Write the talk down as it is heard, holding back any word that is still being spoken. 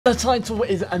The title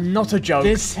is not a joke.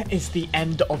 This is the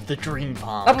end of the dream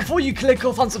park. Now, before you click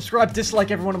off, unsubscribe,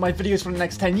 dislike every one of my videos for the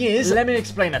next 10 years, let me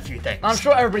explain a few things. I'm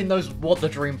sure everybody knows what the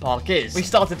dream park is. We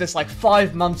started this like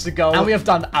 5 months ago, and we have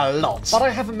done a lot. But I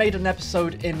haven't made an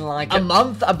episode in like a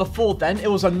month, and before then, it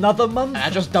was another month. And I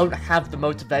just don't have the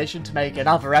motivation to make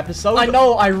another episode. I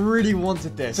know I really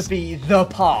wanted this to be the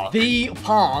park. The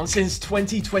park since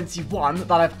 2021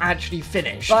 that I've actually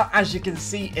finished. But as you can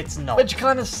see, it's not. Which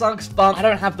kind of sucks, but I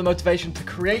don't have the motivation to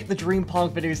create the dream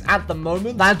park videos at the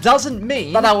moment. That doesn't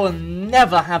mean that I will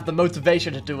never have the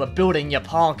motivation to do a building your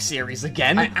park series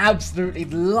again. I absolutely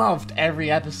loved every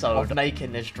episode of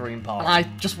making this dream park. And I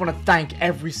just want to thank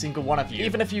every single one of you.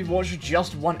 Even if you watched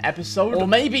just one episode, or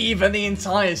maybe even the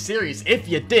entire series, if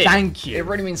you did, thank you. It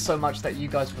really means so much that you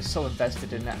guys were so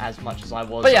invested in it as much as I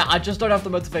was. But yeah, I just don't have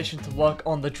the motivation to work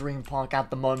on the dream park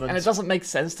at the moment. And it doesn't make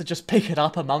sense to just pick it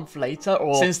up a month later,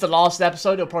 or since the last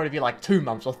episode, it'll probably be like 2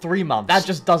 months or 3 months. That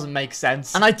just doesn't make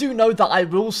sense. And I do know that I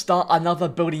will start another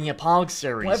building your park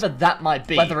series, whatever that might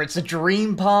be. Whether it's a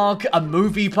dream park, a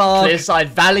movie park, Clearside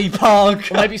Valley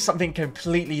Park, or maybe something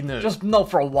completely new. Just not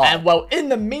for a while. And well, in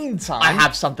the meantime, I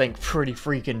have something pretty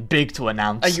freaking big to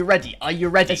announce. Are you ready? Are you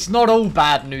ready? It's not all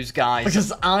bad news, guys,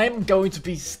 because I'm going to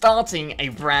be starting a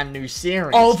brand new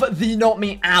series of the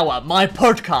Notme Hour, my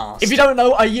podcast. If you don't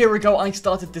know, a year ago, I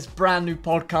started this brand new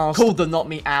podcast called the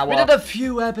Notme Hour. We did a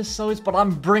few episodes, but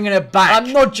I'm bringing it back.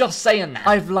 I'm not just saying that.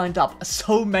 I've lined up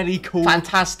so many cool,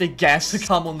 fantastic guests to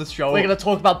come on the show. We're going to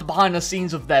talk about the behind the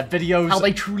scenes of their videos, how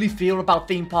they truly feel about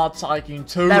Theme Park Tycoon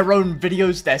 2, their own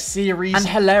videos, their series, and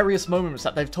hilarious moments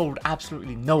that they've told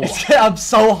absolutely no one. I'm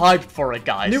so hyped for it,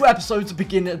 guys. New episodes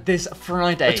begin this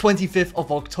Friday, the 25th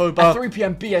of October, at 3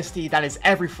 p.m. BST. That is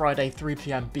every Friday, 3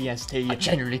 p.m. BST. I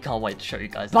genuinely can't wait to show you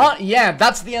guys. But yeah,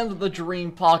 that's the end of the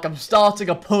dream park. I'm starting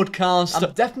a podcast.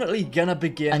 I'm definitely gonna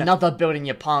begin another building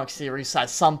your park series at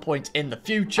some point in the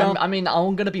future. I mean,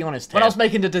 I'm gonna be honest here. When I was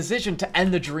making the decision to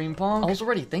end the dream park, I was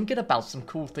already thinking about some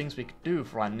cool things we could do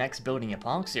for our next building your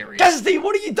park series. Kizy,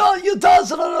 what are you doing? You're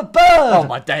dancing on a bird! Oh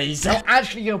my days. Now,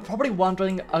 actually, you're probably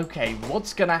wondering, okay,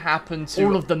 what's gonna happen to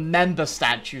all of the member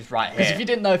statues right here? Because if you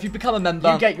didn't know, if you become a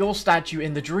member, you get your statue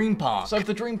in the dream park. So if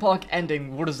the dream park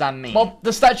ending, what does that mean? Well,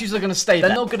 the statues are gonna stay there.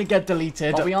 They're not gonna get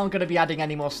deleted, but we aren't gonna be adding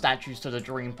any more statues to the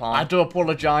dream park. I do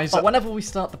apologize, but whenever we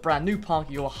start the brand new park,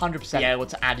 you'll 100% be able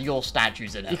to add your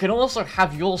statues in it. You can also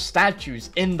have your statues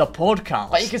in the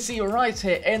podcast. Like you can see right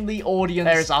here in the audience,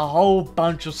 there's a whole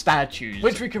bunch of statues,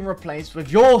 which we can replace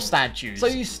with your statues. So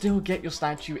you still get your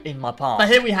statue in my park. But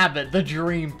here we have it, the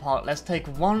dream park. Let's take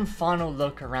one final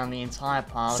look around the entire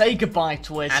park, say goodbye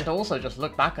to it, and also just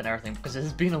look back at everything, because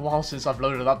it's been a while since I've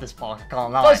loaded up this park, I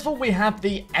can't lie. First of all, we have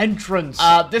the entrance.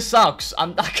 This sucks.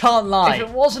 I can't lie. If it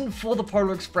wasn't for the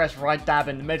Polar Express right dab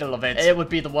in the middle of it, it would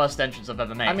be the worst entrance I've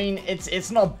ever made. I mean,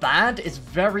 it's not bad. It's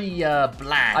very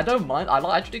bland. I don't mind.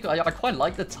 I quite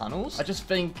like the tunnels. I just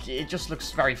think it just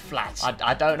looks very flat.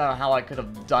 I don't know how I could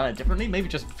have done it differently. Maybe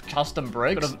just custom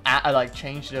bricks. Could have like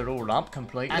changed it all up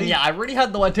completely. And yeah, I really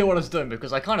had no idea what I was doing,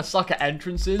 because I kind of suck at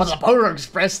entrances. But the Polar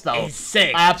Express though is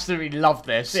sick. I absolutely love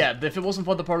this. Yeah, if it wasn't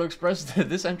for the Polar Express,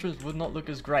 this entrance would not look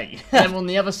as great. And on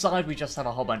the other side, we just have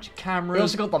a whole bunch of cameras. We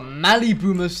also got the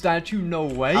Maliboomer statue. No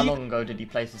way. How long ago did he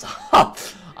place this?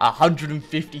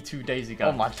 152 days ago.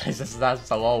 Oh my days, that's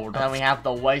so old. And then we have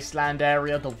the wasteland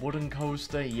area, the wooden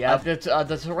coaster. Yeah,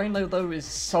 the terrain though is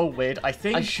so weird. I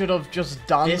think I should have just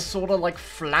done this sort of like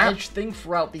flat edge thing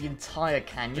throughout the entire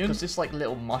canyon, because this like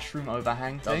little mushroom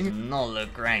overhang thing does not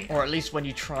look great. Or at least when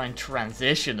you try and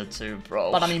transition the two,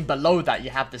 bro. But I mean, below that you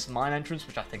have this mine entrance,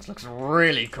 which I think looks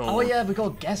really cool. Oh yeah, we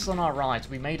got guests on our rides.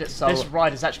 We made it so this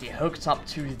ride is actually hooked up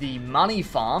to the money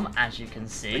farm, as you can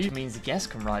see, which means the guests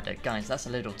can ride it. Guys, that's a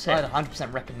little tip. I'd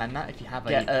 100% recommend that if you have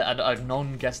a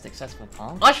non-guest accessible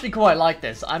park. I actually quite like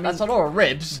this. I mean, it's a lot of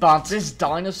ribs, but this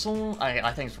dinosaur,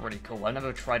 I think it's really cool. I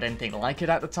never tried anything like it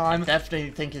at the time. I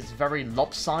definitely think it's very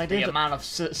lopsided, the amount of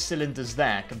cylinders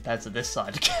there compared to this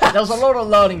side. There was a lot of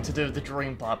learning to do with the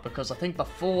dream park, because I think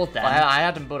before then, I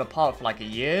hadn't built a park for like a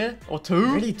year or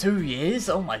two. Really, 2 years?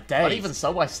 Oh my days. But even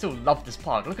so, I still love this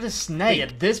park. Look at this snake. Yeah,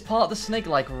 this part of the snake,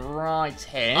 like right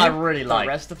here, I really like.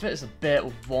 The rest of it is a bit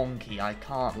wonky, I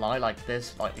can't lie. Like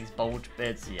this, like these bulge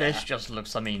bits. Yeah. This just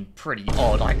looks, I mean, pretty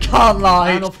odd. I can't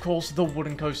lie. And of course, the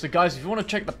wooden coaster. Guys, if you want to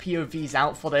check the POVs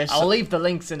out for this, I'll leave the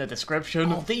links in the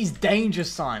description. Oh, these danger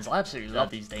signs. I absolutely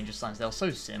love these danger signs. They're so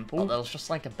simple. There was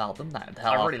just like about them that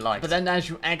I really like. But then as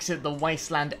you exit the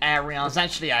wasteland area, there's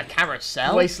actually a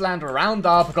carousel. Wasteland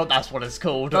Roundup. I forgot that's what it's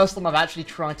called. First time I've actually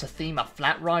tried to theme a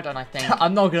flat ride, and I think,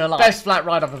 I'm not gonna lie, best flat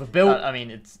ride I've ever built. I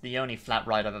mean, it's the only flat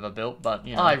ride I've ever built, but,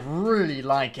 you know, I really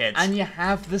like it. And you have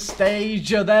have the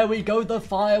stage. There we go, the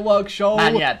fireworks show.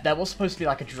 And yeah, there was supposed to be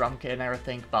like a drum kit and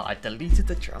everything, but I deleted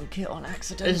the drum kit on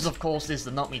accident. This is, of course, the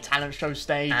Notme talent show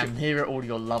stage. And here are all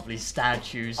your lovely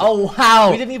statues. Oh, wow.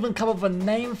 We didn't even come up with a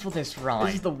name for this ride.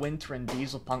 This is the Winter and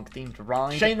Diesel Punk themed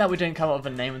ride. Shame that we didn't come up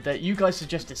with a name with it. You guys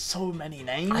suggested so many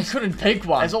names. I couldn't pick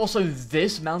one. There's also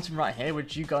this mountain right here,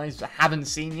 which you guys haven't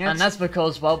seen yet. And that's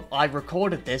because, well, I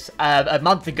recorded this a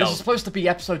month ago. This was supposed to be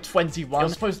episode 21. It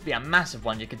was supposed to be a massive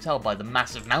one. You can tell by the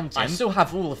massive mountain. I still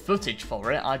have all the footage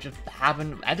for it. I just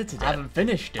haven't edited it. I haven't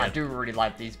finished it. I do really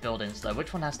like these buildings, though.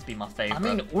 Which one has to be my favorite? I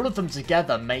mean, all of them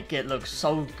together make it look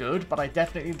so good, but I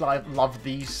definitely love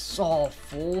these. Saw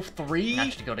 4, 3.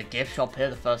 Actually got a gift shop here.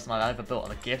 The first time I ever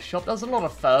built a gift shop. There's a lot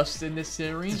of firsts in this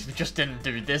series. We just didn't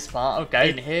do this part. Okay.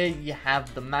 In here, you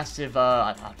have the massive,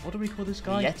 what do we call this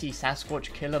guy? Yeti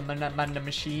Sasquatch Killer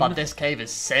Machine. But this cave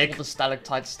is sick. All the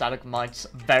stalactites, stalagmites,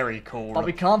 very cool. But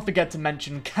we can't forget to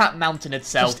mention Cat Mountain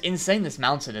itself. Just insane this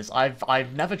mountain is.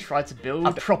 I've never tried to build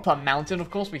a proper mountain. Of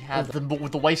course, we have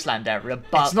the wasteland area,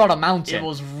 but it's not a mountain. It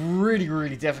was really,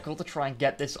 really difficult to try and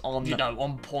get this on, you know,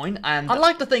 on point. And I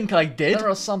like to think I did. There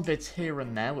are some bits here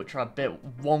and there which are a bit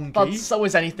wonky. But so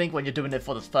is anything when you're doing it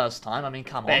for the first time. I mean,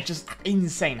 come on. It's just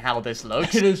insane how this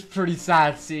looks. It is pretty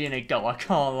sad seeing it go, I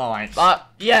can't lie. But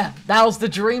yeah, that was the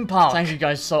dream park. Thank you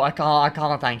guys so I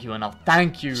can't thank you enough.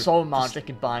 Thank you so much for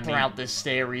sticking by me throughout this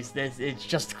series. It's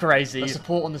just crazy. The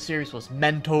support on the series was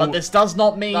mental. But this does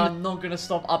not mean that I'm not gonna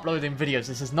stop uploading videos.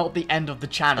 This is not the end of the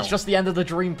channel. It's just the end of the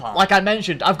dream park. Like I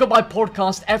mentioned, I've got my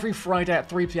podcast every Friday at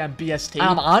 3 PM BST.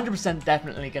 And I'm 100%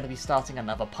 definitely gonna be starting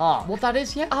another part. What that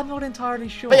is yet, I'm not entirely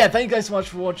sure. But yeah, thank you guys so much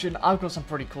for watching. I've got some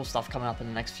pretty cool stuff coming up in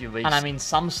the next few weeks. And I mean,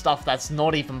 some stuff that's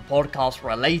not even podcast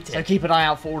related. So keep an eye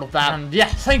out for all of that. And yeah,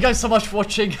 thank you guys so much for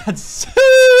watching. And